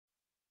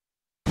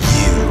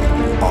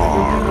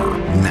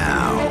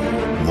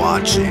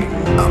watching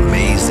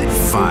Amazing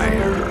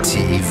Fire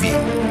TV.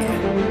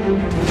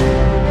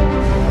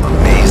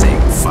 Amazing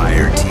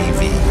Fire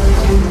TV.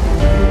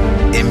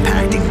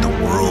 Impacting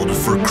the world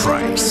for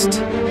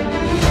Christ.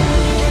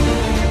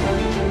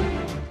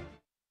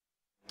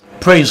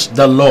 Praise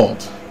the Lord.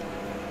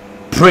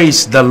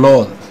 Praise the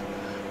Lord.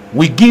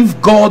 We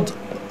give God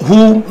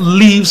who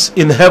lives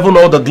in heaven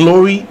all the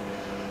glory.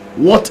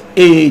 What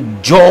a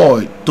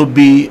joy to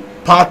be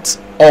part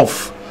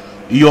of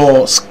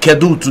your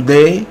schedule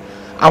today.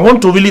 I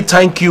want to really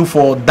thank you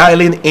for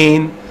dialing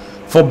in,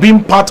 for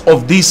being part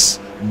of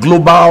this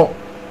global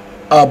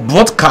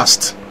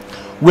broadcast.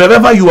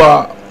 Wherever you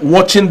are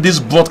watching this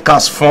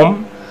broadcast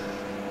from,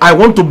 I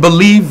want to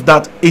believe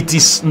that it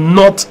is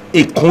not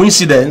a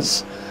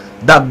coincidence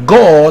that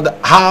God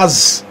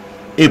has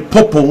a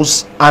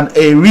purpose and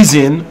a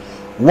reason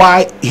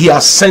why He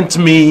has sent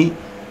me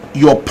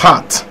your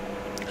path.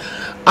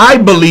 I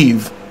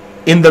believe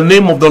in the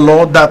name of the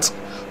Lord that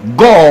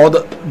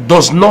God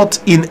does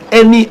not in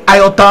any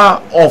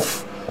iota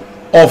of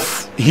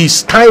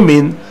His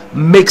timing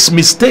makes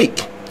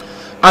mistake.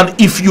 And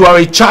if you are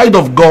a child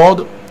of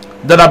God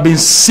that have been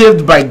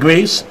saved by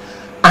grace,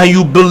 and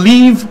you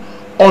believe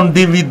on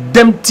the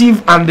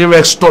redemptive and the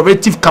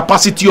restorative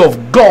capacity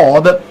of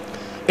God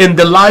in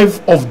the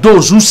life of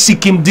those who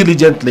seek Him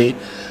diligently,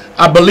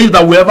 I believe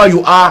that wherever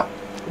you are,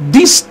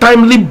 this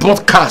timely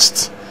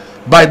broadcast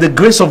by the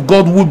grace of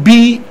God will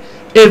be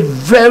a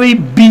very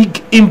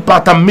big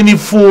impact and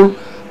meaningful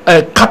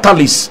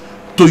catalyst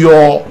to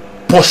your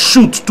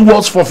pursuit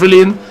towards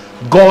fulfilling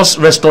God's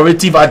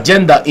restorative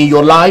agenda in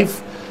your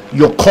life,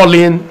 your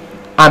calling,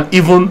 and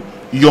even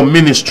your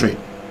ministry.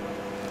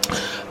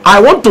 I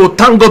want to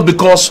thank God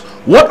because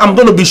what I'm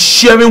going to be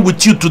sharing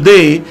with you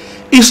today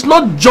is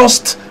not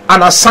just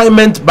an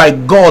assignment by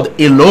God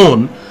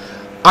alone.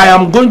 I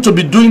am going to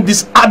be doing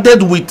this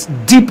added with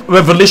deep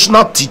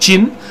revelational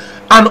teaching,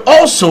 and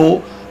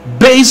also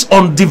based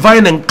on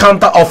divine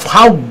encounter of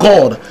how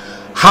God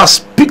has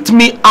picked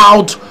me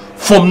out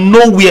from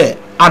nowhere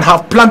and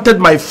have planted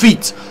my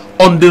feet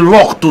on the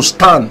rock to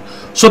stand,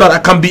 so that I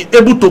can be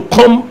able to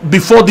come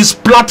before this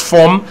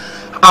platform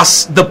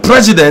as the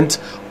president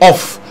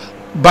of,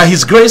 by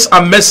His grace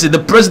and mercy,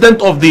 the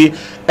president of the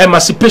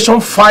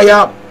Emancipation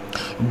Fire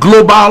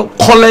Global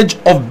College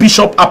of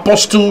Bishop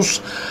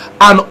Apostles,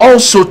 and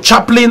also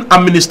chaplain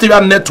and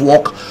ministerial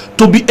network,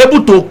 to be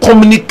able to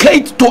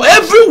communicate to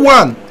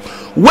everyone,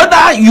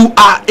 whether you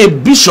are a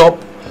bishop,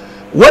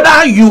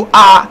 whether you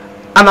are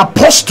an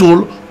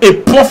apostle, a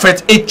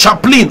prophet, a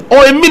chaplain,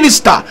 or a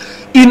minister,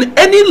 in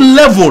any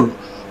level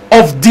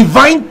of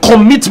divine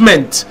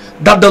commitment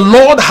that the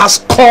Lord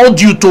has called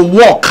you to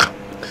walk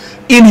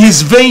in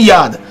His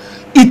vineyard.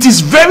 It is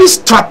very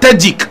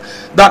strategic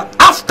that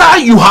after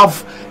you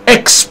have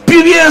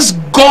experienced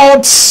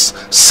God's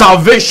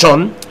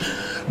salvation,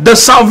 the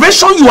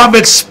salvation you have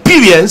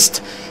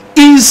experienced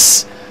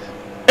is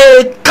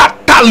a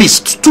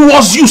catalyst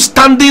towards you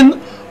standing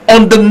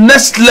on the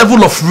next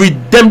level of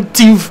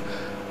redemptive,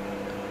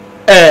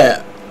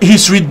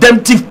 His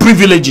redemptive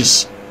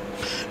privileges.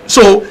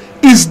 So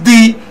is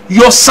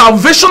your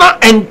salvational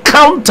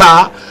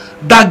encounter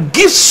that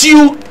gives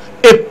you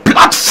a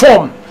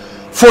platform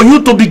for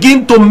you to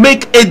begin to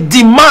make a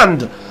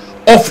demand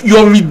of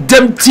your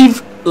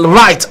redemptive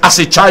right as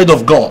a child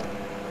of God.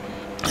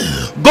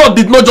 God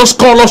did not just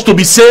call us to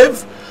be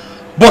saved,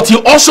 but He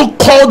also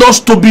called us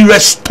to be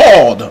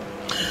restored,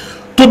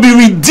 to be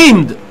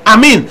redeemed. I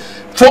mean,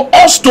 for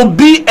us to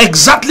be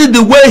exactly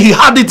the way He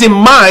had it in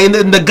mind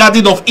in the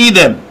Garden of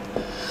Eden.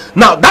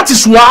 Now, that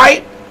is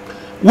why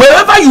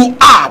wherever you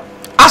are,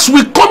 as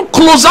we come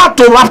closer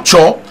to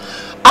rapture,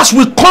 as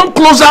we come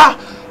closer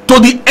to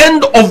the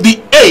end of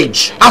the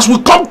age, as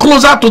we come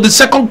closer to the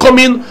second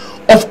coming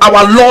of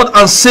our Lord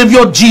and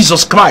Savior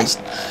Jesus Christ,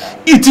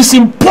 it is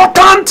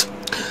important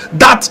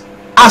that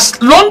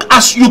as long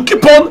as you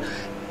keep on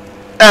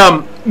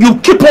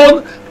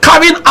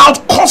carrying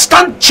out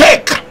constant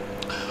check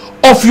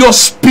of your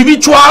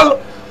spiritual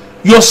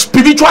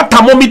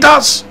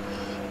thermometers,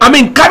 I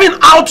mean carrying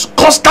out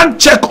constant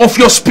check of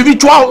your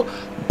spiritual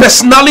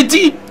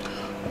personality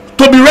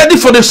to be ready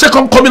for the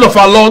second coming of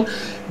our Lord,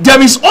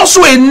 there is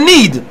also a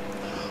need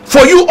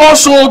for you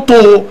also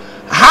to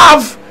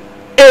have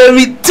a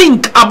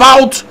rethink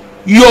about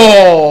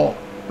your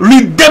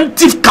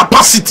redemptive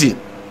capacity.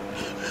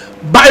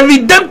 By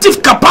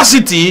redemptive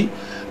capacity,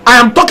 I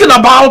am talking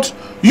about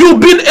you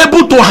being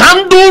able to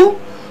handle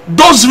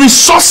those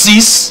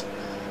resources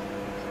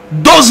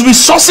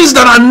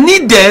that are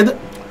needed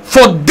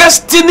for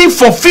destiny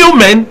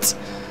fulfillment,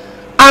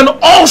 and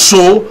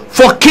also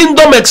for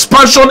kingdom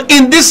expansion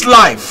in this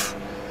life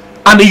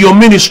and in your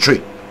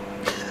ministry.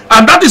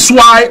 And that is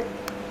why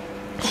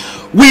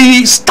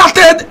we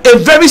started a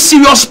very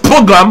serious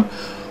program,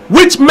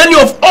 which many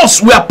of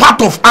us were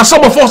part of, and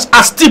some of us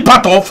are still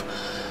part of,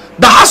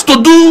 that has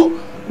to do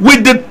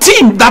with the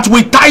theme that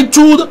we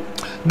titled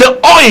the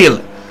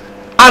oil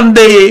and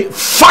the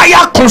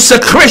fire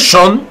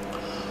consecration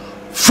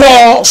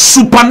for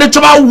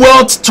supernatural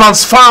wealth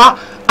transfer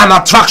and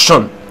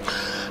attraction.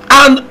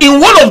 And in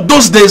one of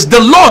those days, the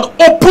Lord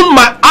opened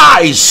my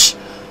eyes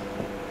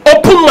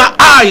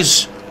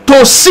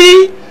to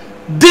see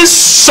these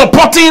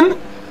supporting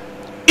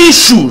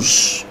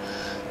issues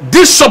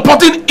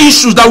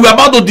that we're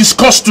about to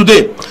discuss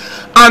today.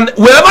 And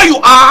wherever you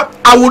are,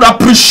 I would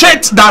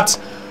appreciate that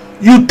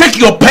you take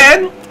your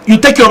pen, you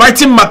take your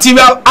writing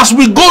material as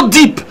we go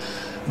deep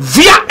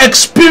via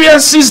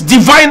experiences,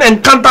 divine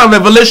encounter and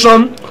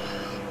revelation,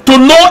 to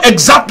know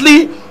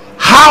exactly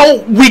how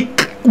we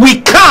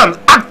can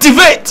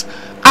activate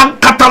and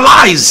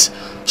catalyze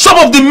some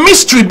of the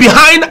mystery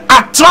behind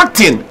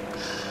attracting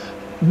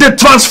the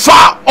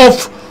transfer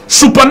of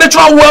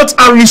supernatural wealth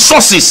and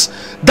resources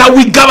that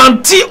will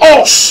guarantee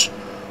us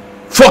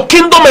for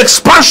kingdom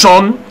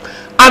expansion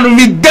and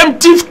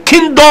redemptive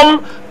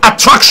kingdom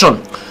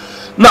attraction.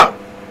 Now,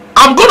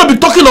 I'm going to be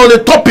talking on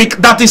a topic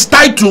that is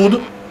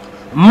titled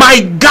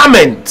My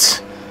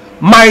Garment,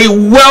 My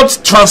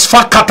Wealth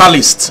Transfer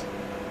Catalyst.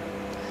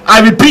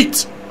 I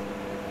repeat,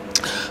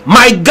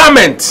 my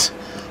garment,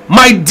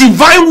 my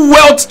divine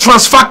wealth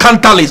transfer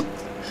catalyst.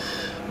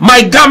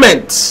 My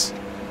garment,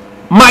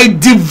 my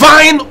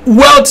divine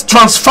wealth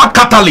transfer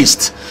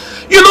catalyst.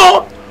 You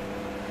know,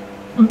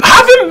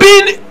 having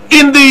been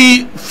in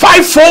the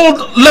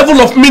fivefold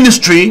level of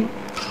ministry,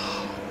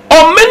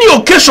 on many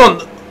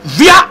occasions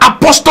via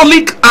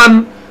apostolic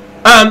and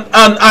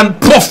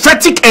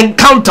prophetic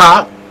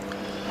encounter,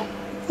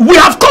 we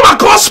have come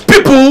across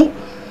people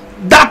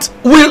that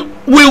will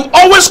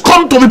always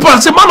come to people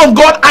and say, man of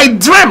God, I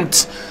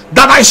dreamt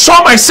that I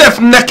saw myself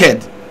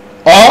naked.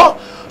 Or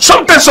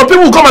sometimes some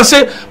people will come and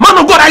say, man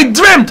of God, I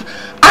dreamt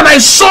and I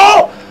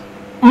saw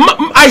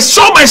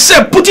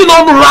myself putting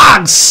on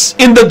rags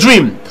in the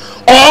dream.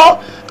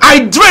 Or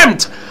I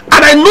dreamt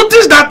and I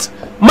noticed that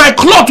my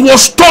cloth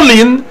was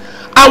stolen,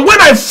 and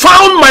when I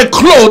found my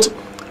cloth,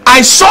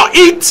 I saw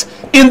it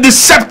in the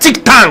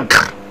septic tank.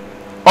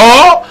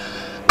 Or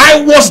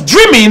I was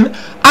dreaming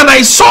and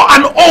I saw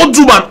an old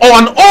woman or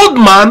an old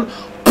man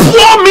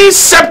pour me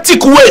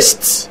septic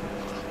waste.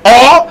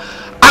 Or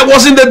I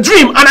was in the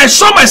dream and I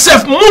saw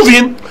myself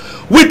moving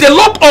with a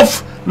lot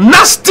of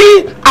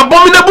nasty,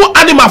 abominable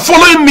animal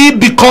following me,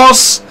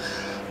 because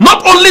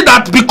not only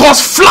that, because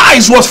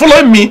flies was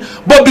following me,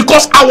 but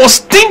because I was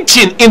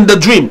stinking in the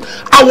dream.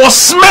 I was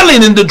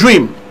smelling in the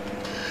dream.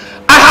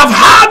 I have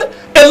had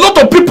a lot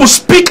of people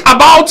speak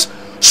about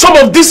some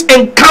of these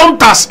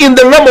encounters in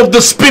the realm of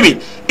the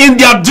spirit, in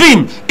their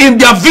dream, in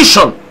their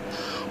vision.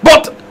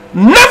 But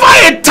never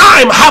a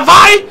time have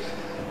I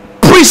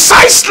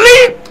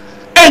precisely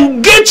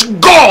engaged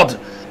God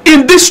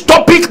in this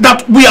topic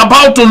that we are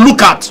about to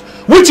look at,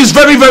 which is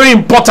very, very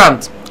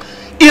important.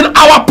 In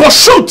our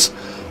pursuit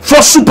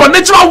for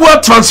supernatural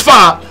wealth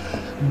transfer,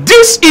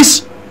 this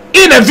is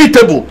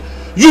inevitable.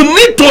 You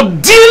need to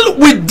deal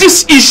with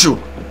this issue.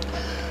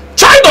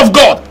 Child of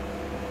God,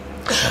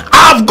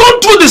 I have gone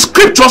through the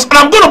scriptures and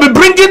I'm going to be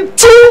bringing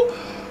two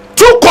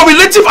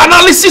correlative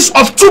analysis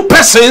of two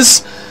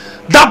persons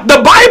that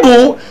the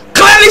Bible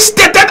clearly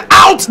stated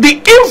out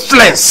the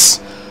influence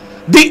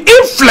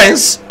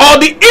or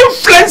the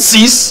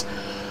influences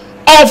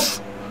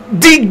of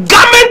the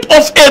garment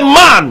of a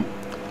man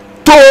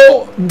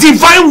to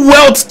divine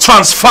wealth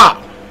transfer.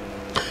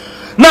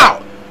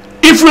 Now,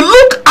 if we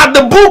look at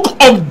the book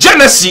of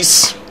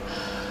Genesis,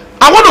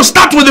 I want to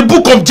start with the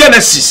book of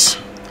Genesis.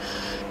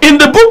 In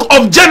the book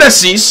of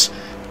Genesis,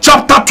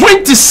 chapter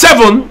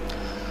 27,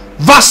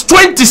 verse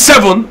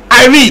 27,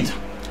 I read.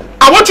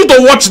 I want you to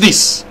watch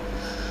this.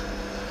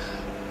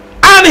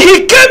 And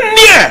he came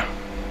near,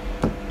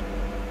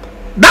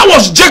 that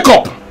was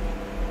Jacob,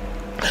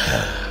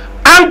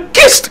 and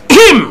kissed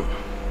him.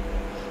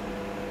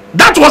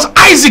 That was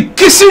Isaac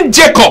kissing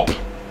Jacob.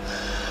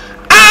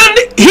 And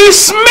he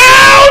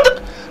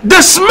smelled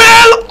the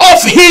smell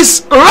of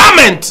his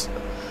raiment,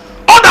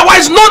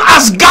 otherwise known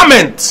as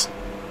garment.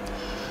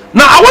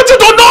 Now I want you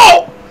to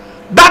know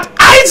that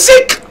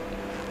Isaac,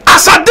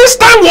 as at this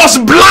time, was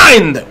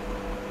blind,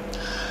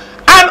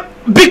 and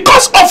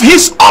because of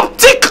his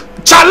optic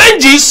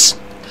challenges,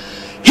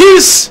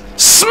 his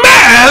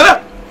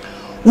smell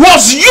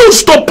was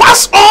used to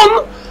pass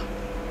on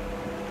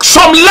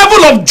some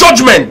level of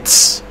judgment.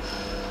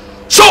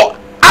 So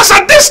as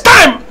at this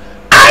time,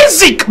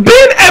 Isaac,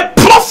 being a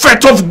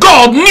prophet of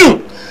God,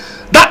 knew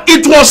that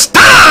it was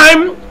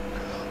time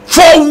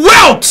for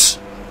wealth,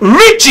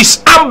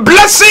 riches and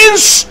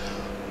blessings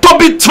to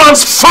be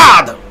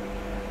transferred.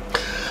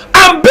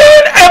 And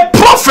being a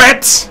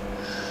prophet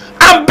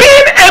and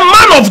being a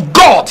man of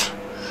God,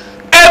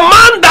 a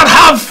man that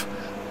have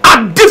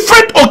at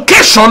different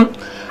occasion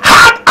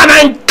had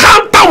an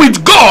encounter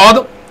with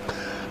God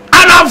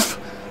and have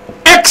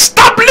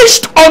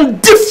established on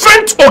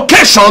different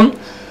occasion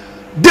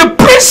the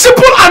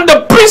principle and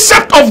the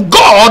precept of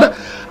God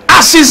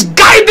as his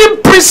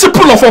guiding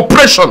principle of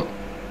operation.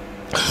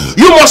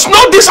 You must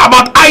know this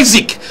about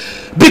Isaac,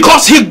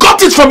 because he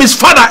got it from his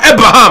father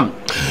Abraham.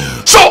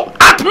 So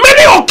at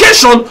many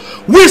occasions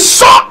we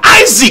saw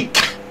Isaac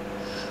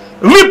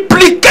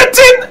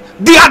replicating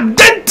the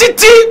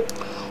identity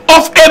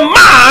of a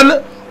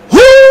man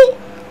who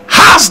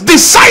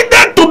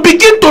decided to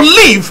begin to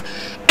live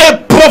a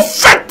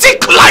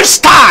prophetic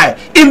lifestyle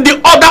in the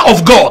order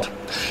of God.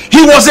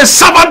 He was a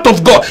servant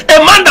of God, a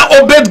man that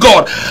obeyed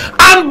God,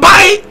 and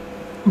by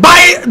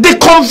the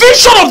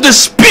conviction of the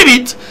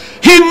Spirit,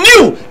 he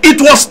knew it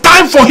was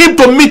time for him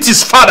to meet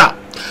his father.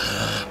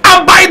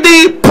 And by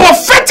the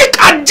prophetic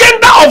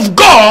agenda of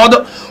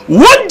God,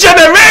 one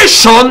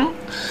generation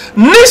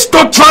needs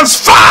to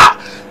transfer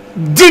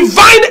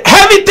divine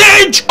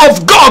heritage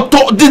of God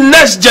to the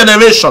next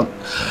generation.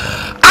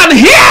 And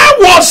here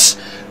was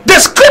the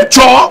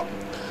scripture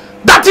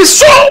that is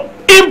so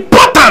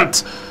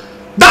important,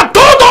 that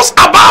told us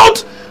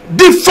about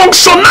the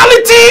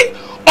functionality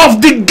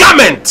of the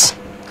garment.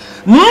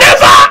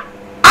 Never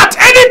at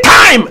any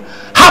time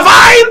have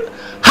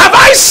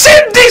I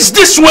seen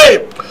this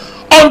way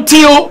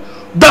until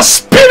the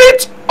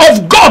Spirit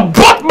of God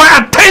brought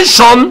my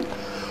attention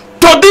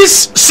to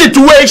this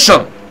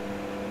situation.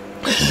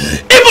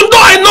 Even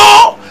though I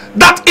know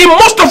that in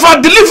most of our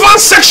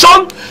deliverance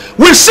section,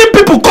 we've seen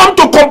people come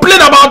to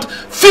complain about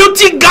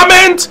filthy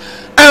garments.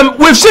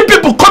 We've seen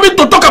people coming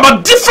to talk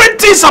about different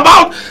things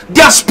about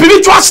their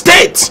spiritual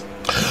state.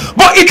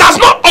 But it has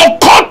not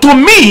occurred to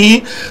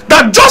me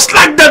that just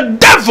like the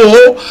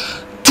devil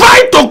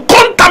tried to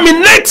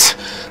contaminate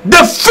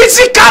the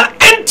physical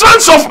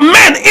entrance of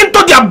men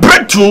into their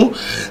breakthrough,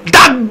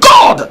 that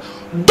God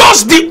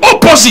does the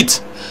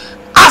opposite.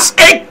 As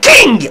a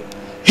king,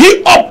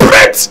 he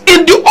operates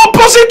in the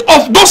opposite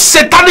of those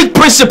satanic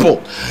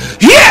principles.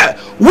 Here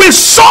we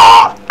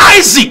saw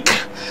Isaac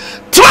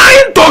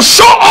trying to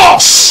show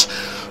us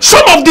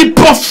some of the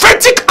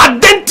prophetic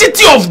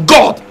identity of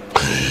God.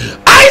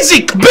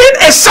 Isaac, being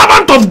a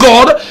servant of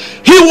God,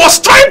 he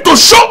was trying to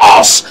show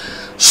us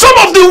some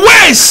of the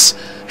ways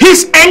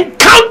his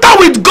encounter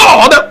with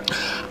God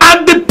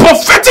and the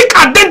prophetic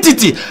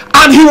identity,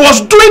 and he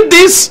was doing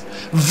this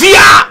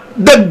via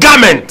the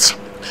garment.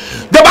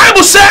 The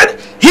Bible said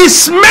he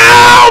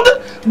smelled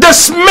the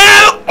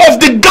smell of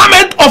the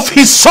garment of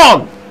his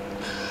son.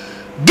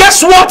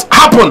 Guess what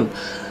happened?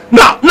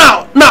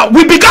 Now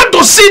we began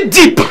to see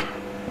deep.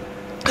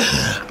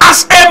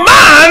 As a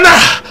man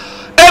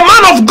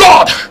of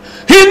God,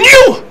 he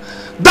knew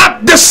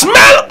that the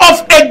smell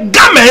of a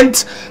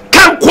garment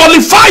can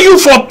qualify you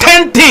for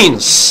 10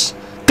 things.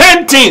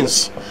 10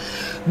 things.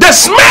 The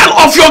smell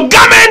of your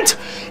garment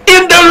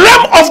in the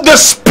realm of the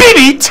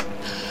spirit,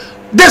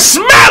 the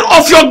smell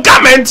of your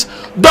garment,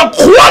 the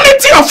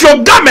quality of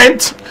your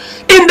garment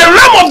in the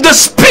realm of the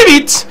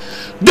spirit,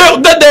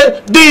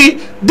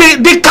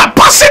 the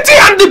capacity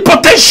and the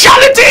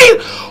potentiality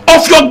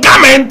of your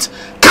garment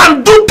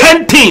can do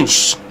 10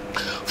 things.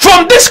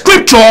 From this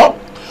scripture,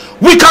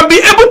 we can be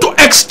able to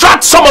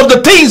extract some of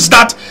the things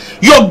that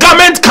your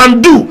garment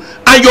can do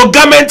and your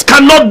garment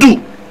cannot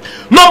do.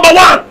 Number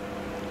one,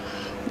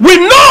 we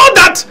know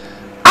that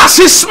as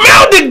he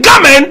smelled the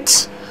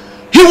garment,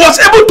 he was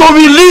able to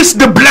release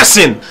the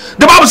blessing.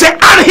 The Bible says,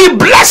 and he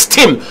blessed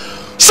him.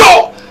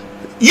 So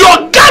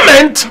your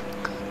garment,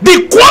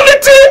 the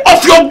quality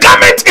of your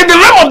garment in the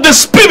realm of the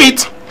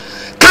spirit,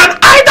 can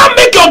either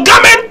make your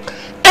garment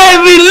a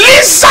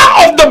releaser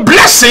of the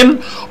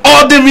blessing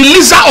or the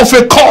releaser of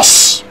a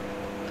curse.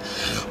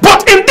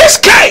 But in this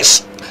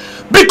case,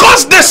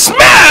 because the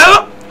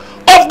smell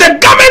of the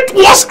garment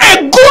was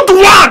a good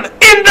one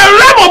in the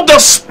realm of the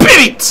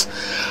spirit,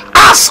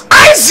 as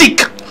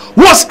Isaac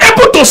was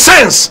able to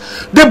sense,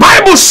 the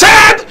Bible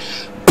said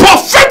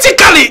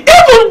prophetically,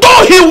 even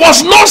though he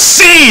was not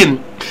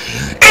seeing,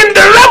 in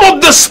the realm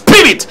of the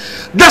spirit,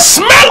 the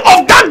smell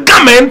of that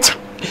garment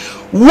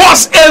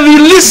was a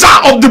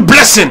releaser of the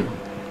blessing.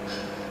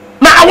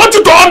 Now I want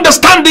you to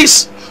understand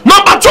this.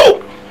 Number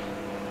two,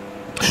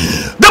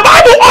 the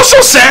Bible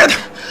also said,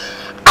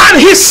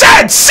 and he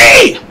said,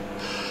 see.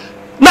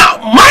 Now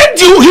mind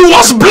you, he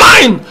was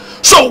blind.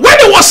 So when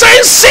he was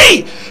saying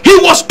see, he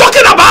was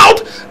talking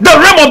about the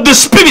realm of the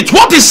spirit,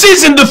 what he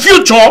sees in the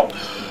future,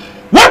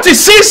 what he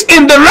sees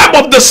in the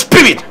realm of the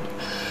spirit.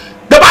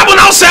 The Bible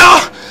now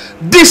says,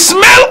 the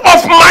smell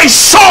of my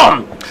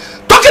son,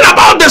 talking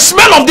about the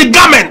smell of the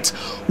garment.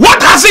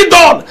 What has he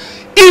done?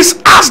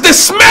 Is as the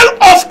smell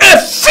of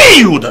a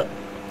field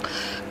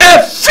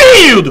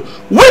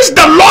which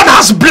the Lord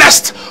has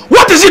blessed.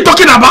 What is he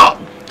talking about?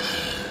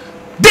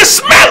 The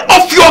smell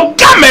of your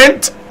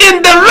garment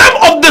in the realm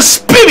of the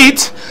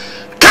spirit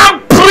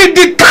can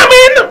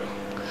predetermine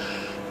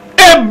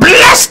a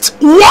blessed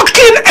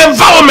working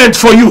environment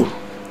for you.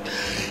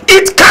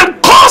 It can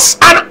cause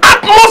an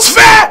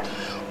atmosphere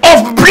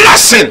of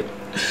blessing.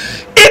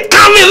 It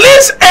can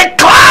release a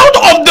cloud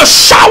of the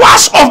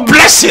showers of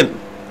blessing.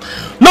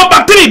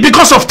 Number three,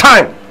 because of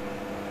time.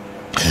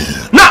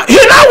 Now he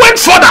now went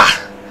further.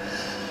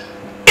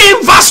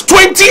 In verse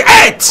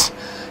 28,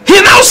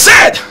 he now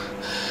said,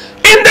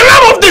 in the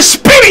realm of the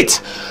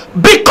spirit,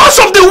 because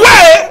of the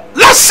way,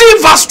 let's see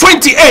verse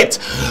 28,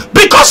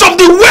 because of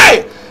the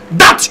way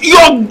that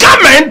your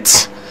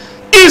garment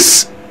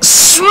is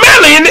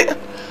smelling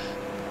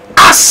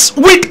as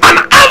with an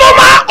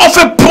aroma of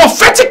a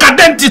prophetic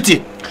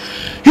identity,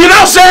 he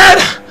now said,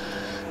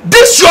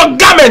 this your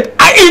garment,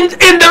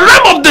 in the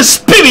realm of the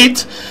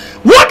spirit,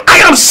 what I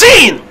am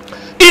saying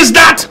is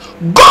that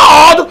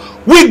God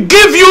will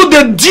give you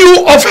the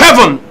dew of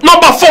heaven.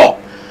 Number 4,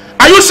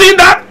 are you seeing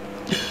that?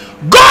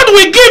 God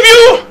will give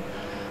you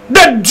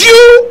the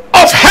dew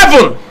of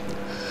heaven,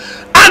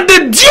 and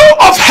the dew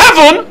of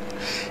heaven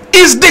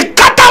is the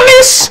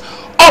catalyst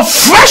of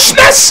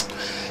freshness,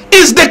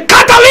 is the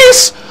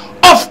catalyst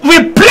of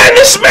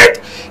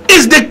replenishment,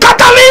 is the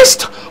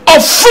catalyst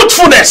of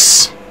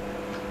fruitfulness.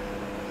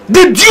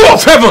 The dew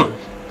of heaven.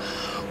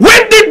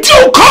 When the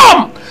dew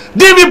come,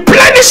 the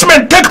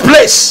replenishment take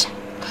place.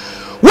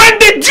 When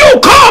the dew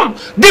come,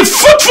 the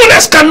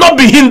fruitfulness cannot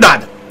be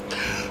hindered.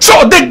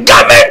 So the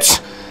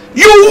garment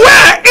you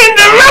wear in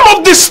the realm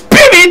of the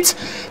spirit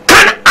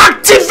can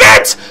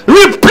activate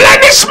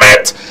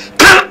replenishment,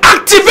 can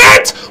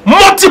activate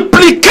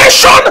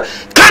multiplication,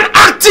 can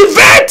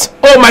activate,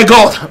 oh my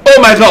God,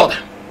 oh my God.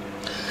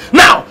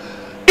 Now,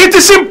 it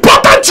is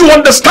important to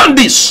understand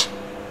this.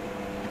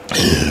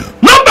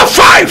 Number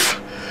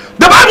 5,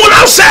 the Bible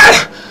now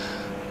said,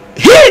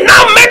 he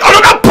now made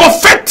another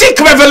prophetic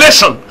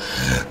revelation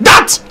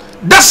that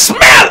the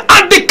smell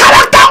and the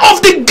character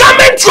of the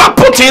garment you are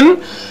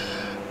putting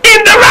in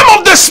the realm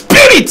of the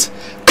spirit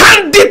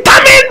can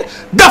determine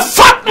the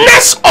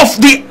fatness of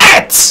the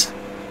earth.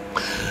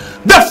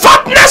 The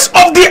fatness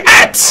of the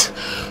earth.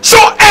 So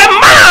a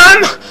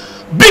man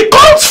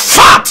becomes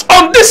fat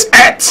on this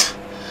earth.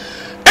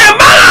 A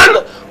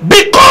man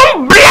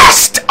becomes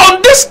blessed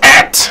on this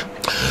earth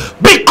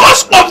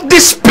because of the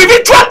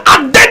spiritual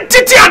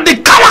identity and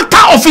the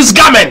character of his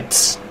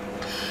garment.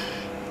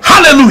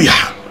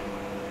 Hallelujah.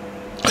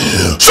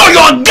 So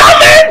your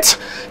garment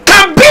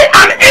can be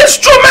an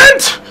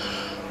instrument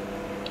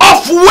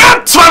of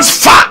wealth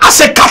transfer as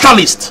a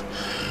catalyst.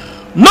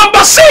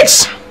 Number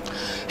 6,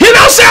 he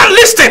now said,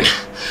 listen,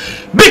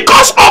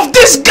 because of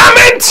this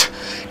garment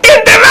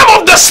in the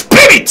realm of the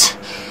spirit,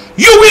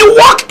 you will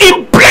walk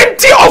in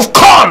plenty of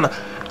corn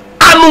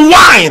and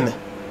wine.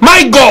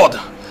 My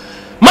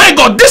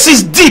God, this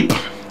is deep.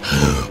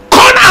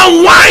 Corn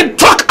and wine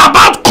talk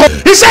about corn.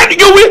 He said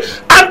you will,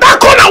 and that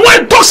corn and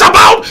wine talks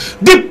about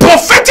the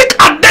prophetic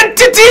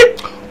identity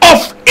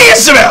of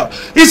Israel.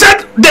 He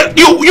said that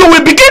you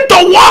will begin to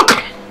walk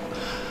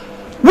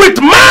with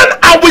man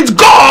and with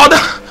God.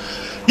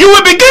 You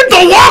will begin to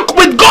walk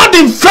with God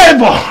in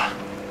favor.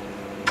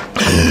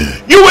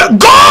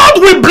 God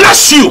will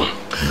bless you.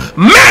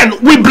 Men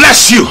will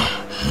bless you.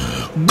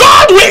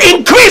 God will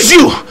increase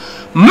you.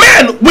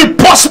 Men will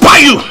prosper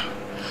you.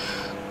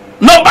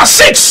 Number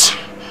 6,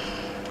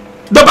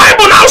 the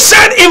Bible now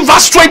said in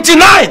verse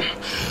 29,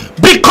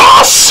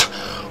 because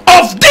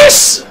of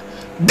this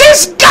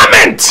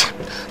garment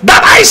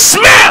that I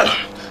smell.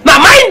 Now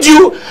mind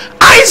you,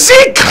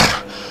 Isaac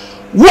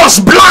was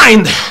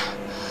blind.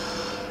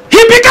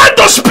 He began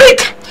to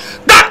speak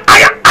that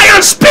I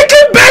am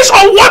speaking based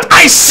on what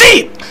I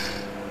see.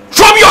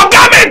 From your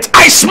garment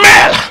I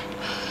smell.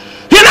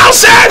 He now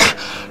said,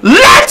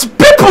 let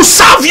people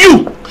serve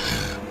you.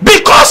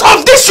 Because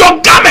of this your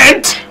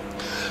garment,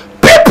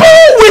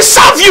 people will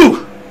serve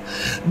you.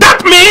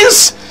 That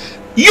means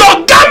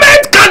your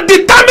garment can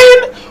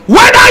determine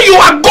whether you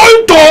are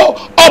going to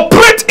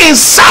operate in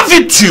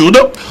servitude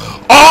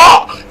or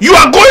you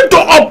are going to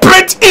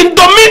operate in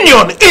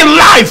dominion in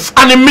life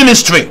and in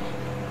ministry.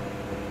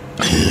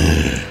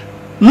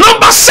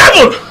 Number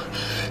 7,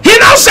 he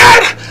now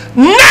said,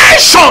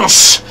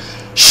 nations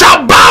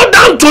shall bow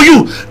down to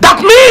you.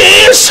 That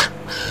means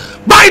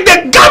by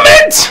the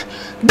garment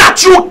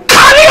that you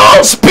carry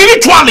on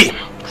spiritually.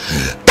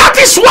 That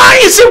is why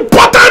it's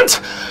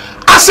important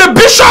as a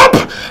bishop,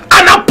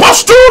 an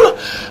apostle,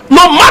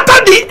 no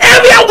matter the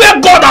area where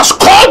God has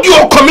called you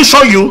or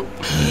commissioned you,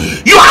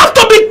 you have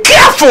to be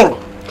careful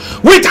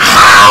with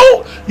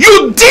how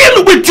you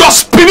deal with your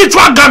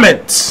spiritual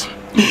garments.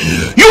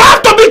 You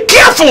have to be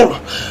careful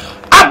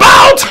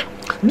about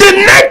the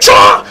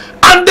nature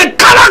and the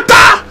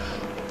character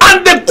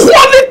and the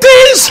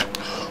qualities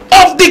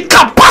of the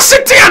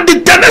capacity and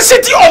the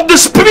tenacity of the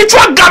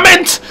spiritual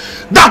garment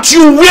that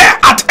you wear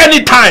at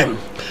any time,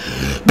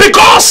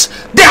 because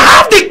they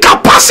have the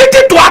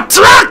capacity to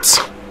attract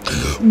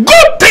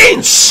good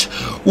things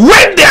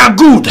when they are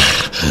good,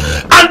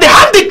 and they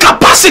have the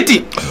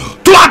capacity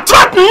to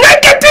attract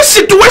negative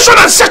situations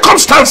and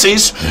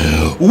circumstances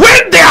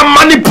when they are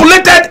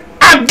manipulated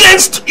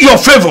against your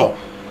favor.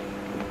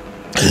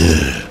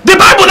 The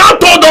Bible now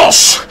told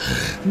us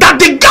that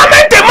the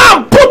garment a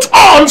man put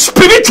on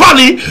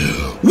spiritually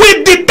will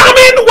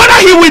determine whether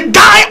he will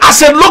die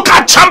as a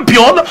local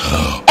champion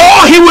or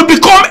he will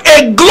become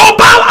a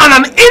global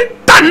and an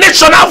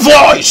international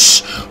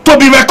voice to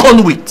be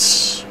reckoned with.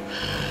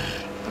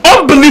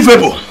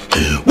 Unbelievable.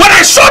 When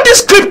I saw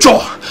this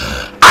scripture,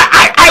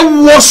 I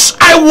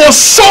was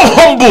so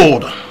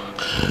humbled,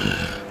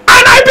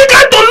 and I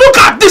began to look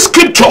at this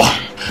scripture,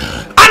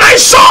 and I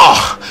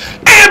saw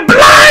a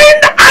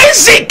blind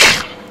Isaac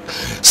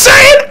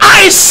saying,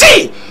 I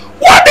see.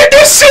 What did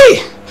he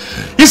see?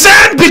 He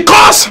said,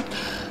 because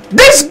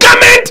this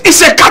garment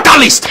is a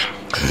catalyst.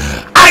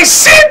 I I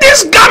see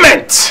this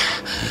garment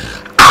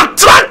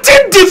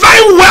attracting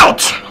divine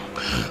wealth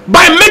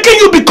by making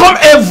you become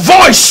a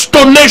voice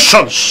to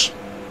nations.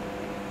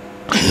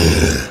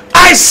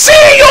 I see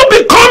you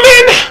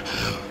becoming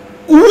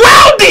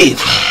wealthy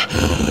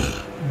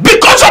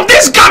because of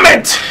this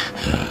garment,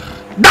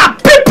 that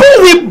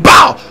people will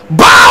bow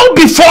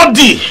before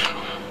thee.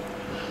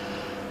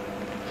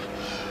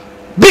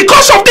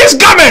 Because of this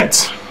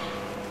garment,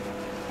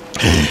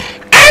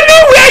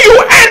 anywhere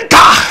you enter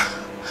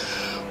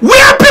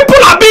where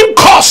people are being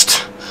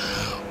cursed,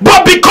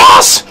 but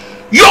because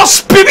your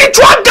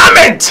spiritual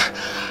garment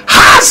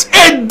has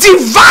a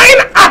divine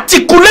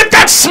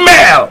articulated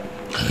smell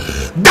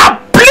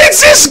that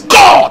pleases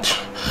God,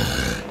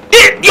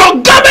 your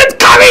garment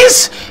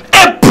carries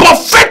a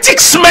prophetic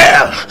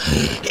smell.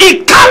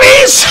 It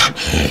carries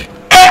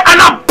an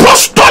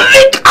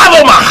apostolic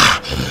aroma.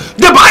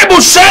 The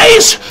Bible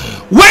says,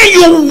 when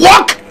you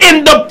walk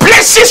in the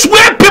places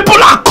where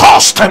people are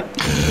cursed,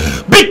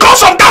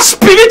 because of that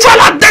spiritual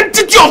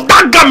identity of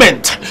that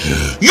garment,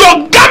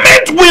 your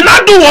garment will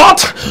not do what?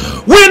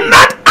 Will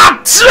not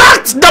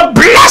attract the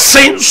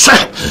blessings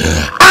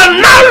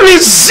and not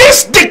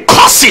resist the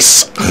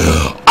curses.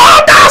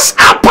 Others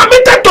are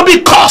permitted to be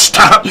cursed,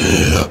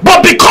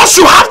 but because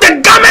you have the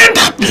garment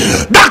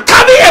that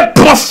carry a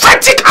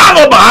prophetic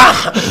aroma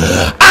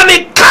and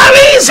it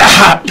carries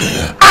an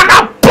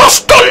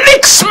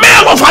apostolic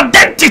smell of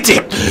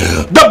identity,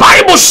 the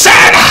Bible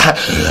said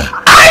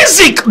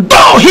Isaac,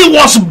 though he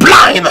was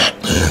blind,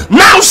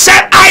 now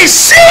said, I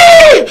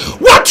see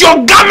what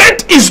your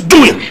garment is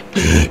doing.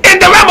 In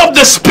the realm of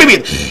the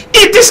spirit,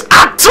 it is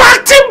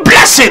attracting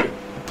blessing.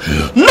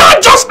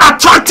 Not just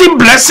attracting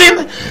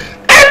blessing,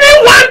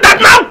 anyone that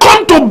now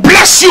come to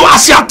bless you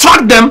as you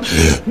attract them,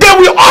 they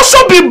will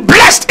also be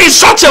blessed in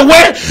such a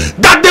way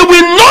that they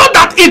will know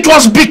that it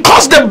was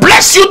because they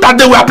blessed you that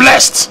they were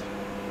blessed.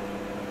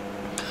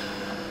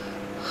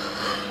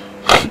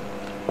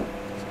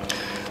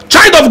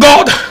 Child of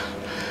God,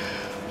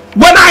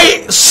 when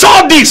I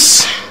saw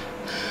this,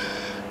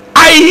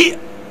 I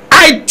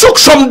took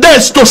some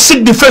days to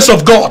seek the face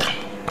of God,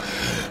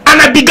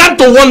 and I began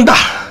to wonder.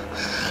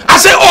 I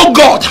said, oh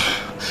God,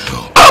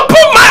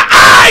 open my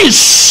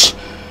eyes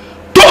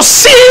to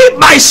see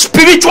my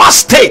spiritual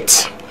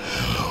state.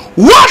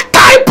 What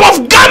type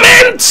of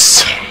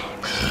garments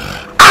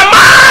am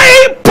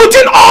I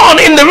putting on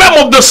in the realm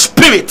of the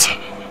spirit?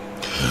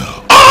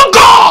 Oh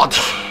God,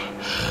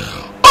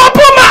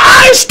 open my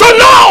eyes to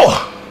know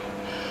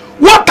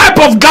what type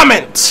of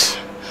garment.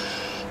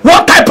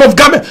 What type of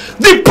garment?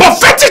 The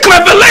prophetic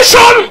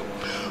revelation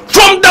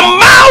from the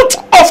mouth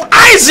of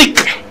Isaac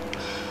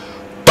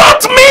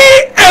taught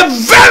me a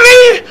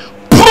very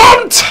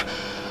prompt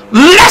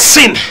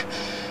lesson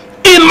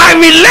in my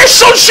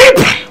relationship,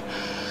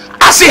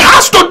 as it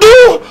has to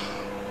do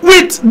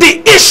with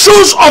the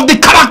issues of the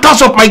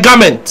characters of my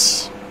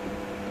garments.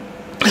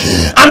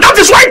 And that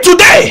is why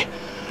today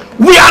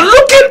we are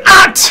looking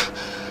at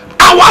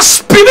our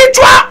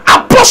spiritual,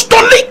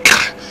 apostolic,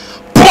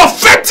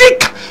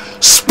 prophetic,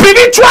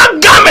 spiritual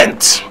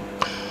garment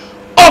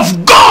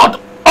of God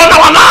on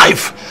our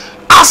life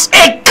as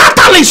a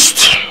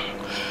catalyst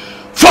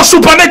for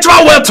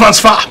supernatural wealth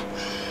transfer.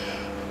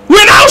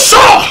 We now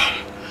saw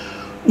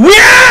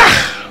where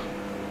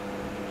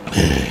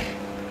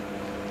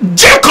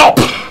Jacob,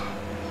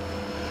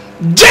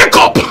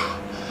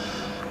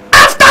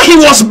 after he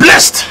was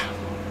blessed,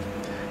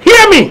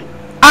 hear me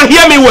and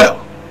hear me well.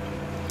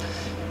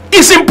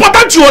 It's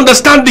important you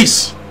understand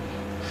this.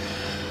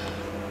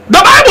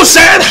 The Bible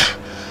said,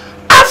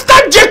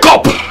 after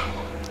Jacob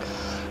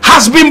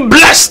has been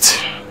blessed,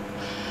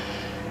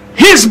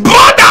 his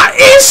brother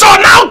Esau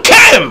now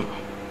came.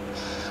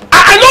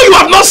 I know you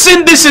have not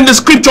seen this in the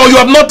scripture, you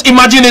have not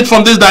imagined it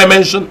from this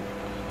dimension,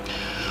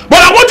 but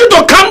I want you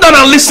to calm down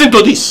and listen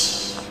to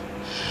this.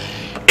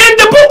 In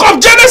the book of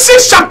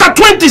Genesis chapter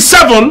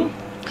 27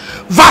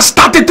 verse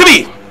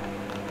 33,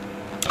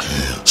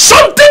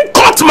 something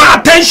caught my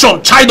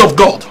attention, child of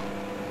God.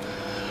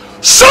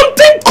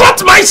 Something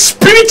caught my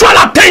spiritual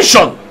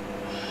attention.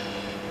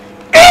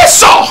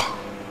 Esau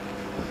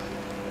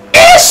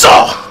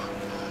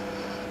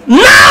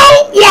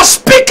now was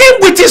speaking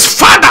with his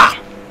father,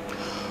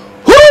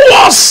 who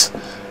was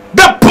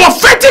the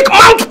prophetic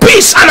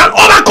mouthpiece and an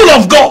oracle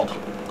of God.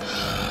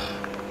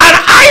 And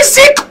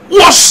Isaac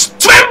was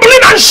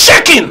trembling and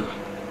shaking.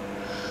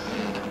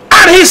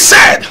 And he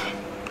said,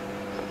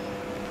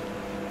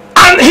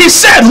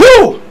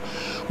 who?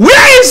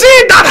 Where is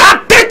he that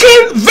had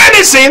taken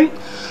venison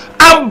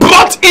and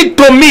brought it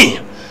to me?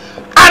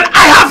 And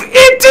I have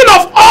eaten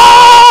of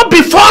all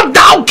before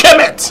thou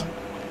camest.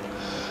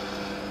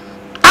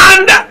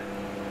 And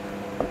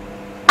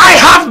I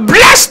have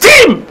blessed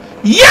him.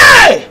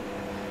 Yea,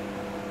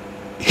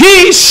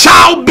 he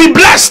shall be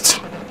blessed.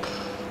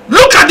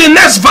 Look at the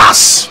next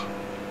verse.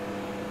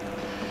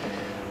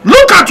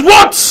 Look at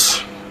what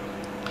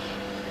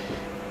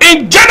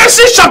in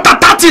Genesis chapter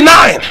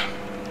 39.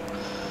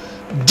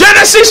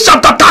 Genesis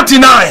chapter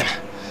 39.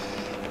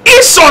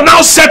 Esau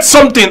now said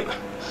something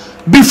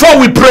before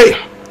we pray.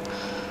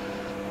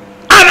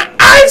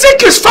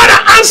 Isaac his father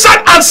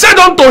answered and said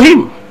unto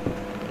him,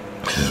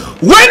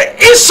 when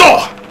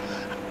Esau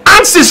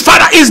asked his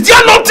father, is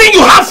there nothing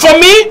you have for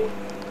me?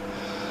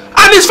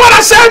 And his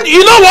father said,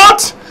 you know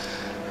what?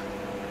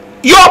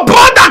 Your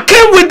brother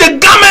came with the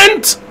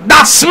garment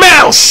that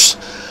smells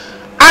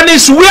and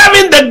is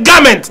wearing the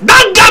garment.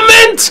 That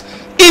garment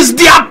is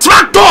the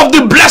attractor of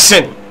the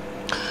blessing.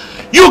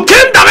 You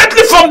came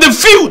directly from the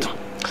field.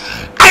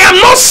 I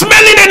am not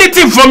smelling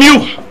anything from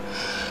you.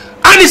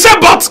 And he said,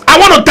 but I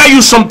want to tell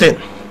you something.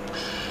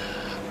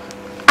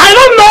 I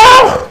don't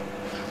know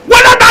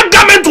whether that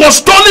garment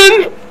was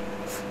stolen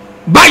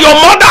by your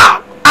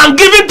mother and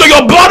given to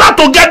your brother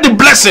to get the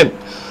blessing,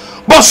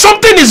 but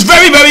something is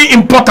very, very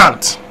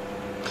important.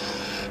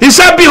 He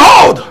said,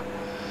 behold,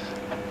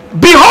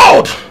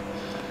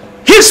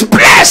 his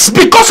place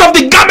because of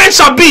the garment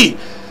shall be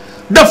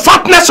the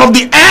fatness of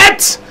the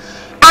earth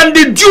and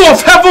the dew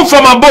of heaven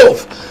from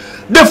above.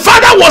 The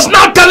father was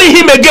now telling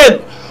him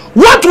again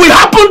what will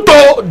happen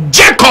to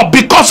Jacob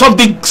because of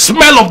the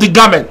smell of the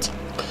garment.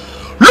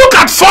 Look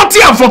at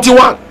 40 and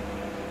 41.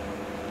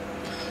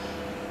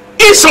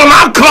 Esau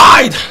now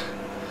cried.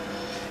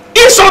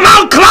 Esau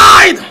now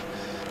cried,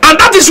 and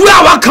that is where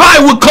our cry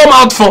will come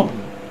out from.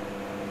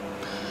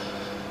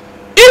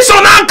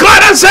 Esau now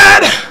cried and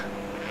said,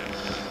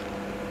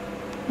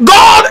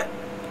 God,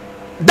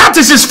 that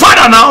is his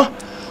father now,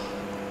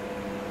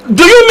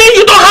 do you mean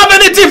you don't have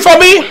anything for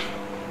me?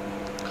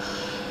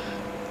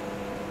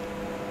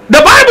 The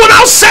Bible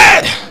now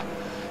said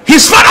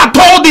his father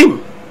told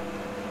him,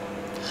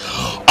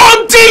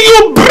 until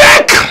you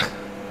break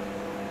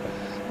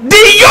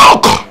the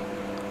yoke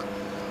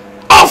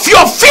of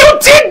your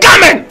filthy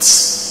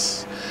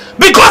garments,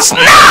 because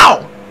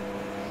now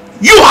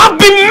you have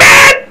been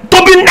made to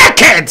be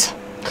naked.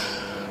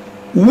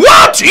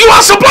 What you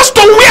are supposed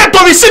to wear to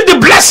receive the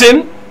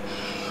blessing,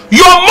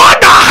 your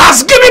mother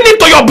has given it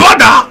to your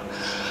brother,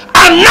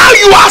 and now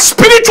you are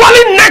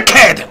spiritually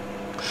naked.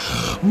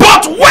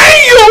 But when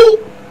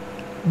you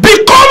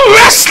become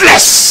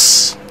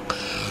restless,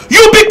 you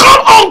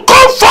become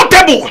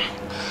uncomfortable,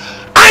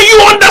 and you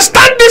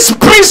understand this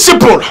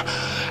principle,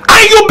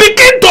 and you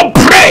begin to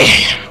pray,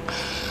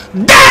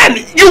 then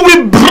you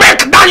will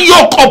break that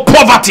yoke of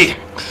poverty.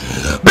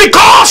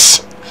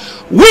 Because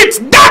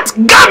with that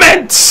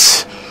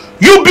garment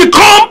you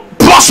become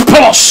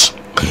prosperous.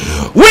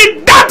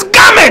 With that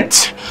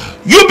garment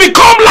you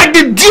become like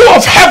the dew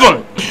of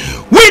heaven.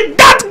 With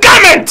that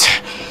garment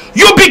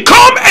you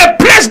become a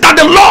place that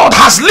the Lord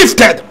has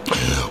lifted.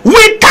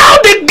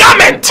 Without the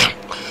garment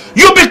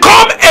you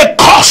become a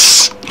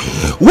curse.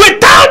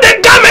 Without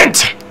the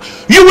garment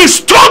you will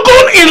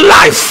struggle in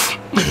life.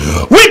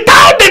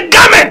 Without the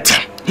garment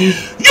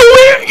you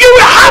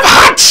will have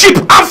hardship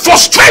and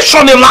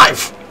frustration in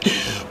life.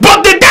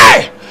 But the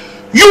day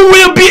you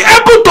will be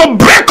able to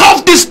break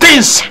off these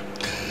things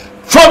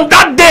from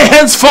that day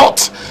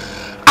henceforth,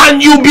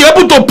 and you'll be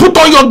able to put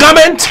on your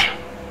garment,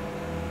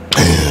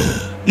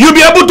 you'll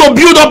be able to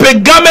build up a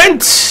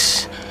garment.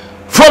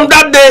 From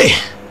that day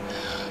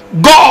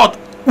God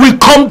will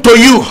come to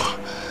you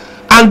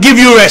and give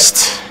you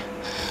rest.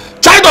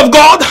 Child of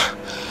God,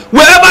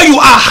 wherever you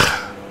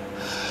are,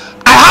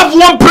 I have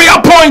one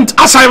prayer point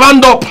as I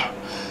round up.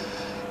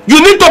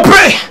 You need to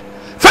pray.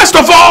 First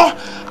of all,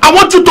 I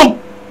want you to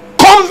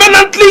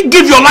covenantly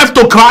give your life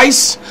to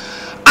Christ,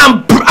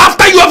 and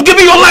after you have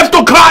given your life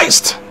to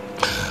Christ,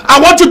 I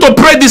want you to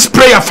pray this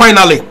prayer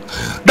finally.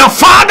 The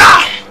Father,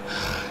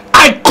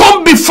 I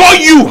come before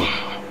you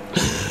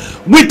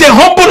with a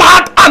humble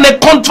heart and a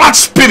contrite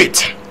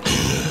spirit.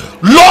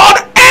 Lord,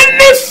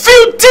 any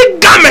filthy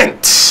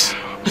garment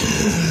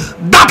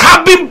that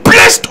have been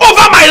placed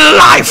over my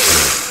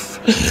life,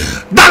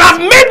 that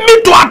have made me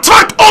to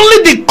attract only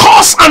the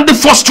curse and the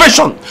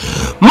frustration,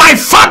 my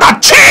Father,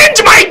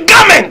 change my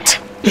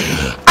garment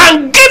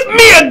and give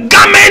me a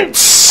garment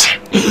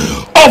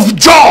of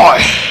joy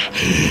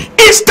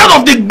instead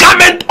of the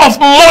garment of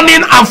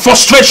mourning and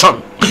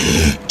frustration.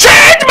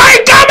 Change my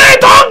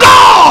garment, oh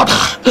God.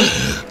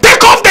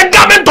 Take off the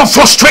garment of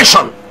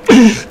frustration.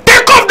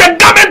 Take off the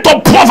garment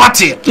of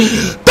poverty.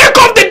 Take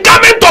off the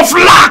garment of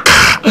lack.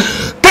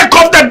 Take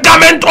off the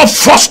garment of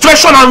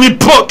frustration and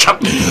reproach.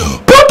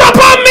 Put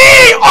upon me,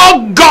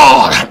 oh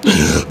God,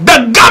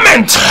 the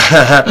garment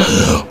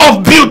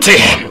of beauty,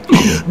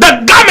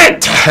 the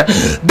garment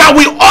that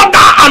will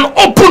order and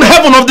open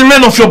heaven of the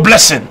rain of your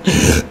blessing.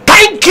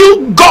 Thank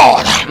you,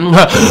 God,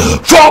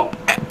 for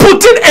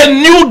putting a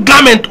new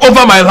garment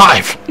over my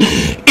life.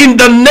 In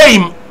the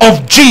name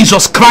of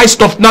Jesus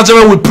Christ of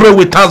Nazareth, we pray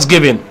with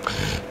thanksgiving.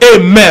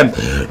 Amen.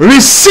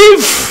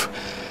 Receive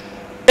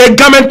a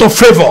garment of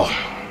favor.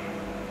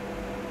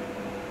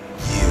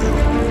 You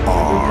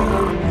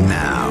are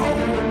now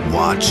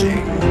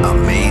watching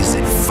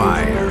Amazing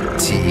Fire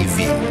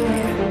TV.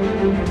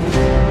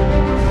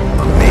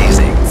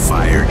 Amazing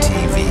Fire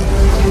TV.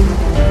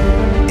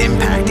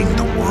 Impacting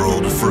the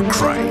world for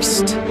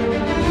Christ.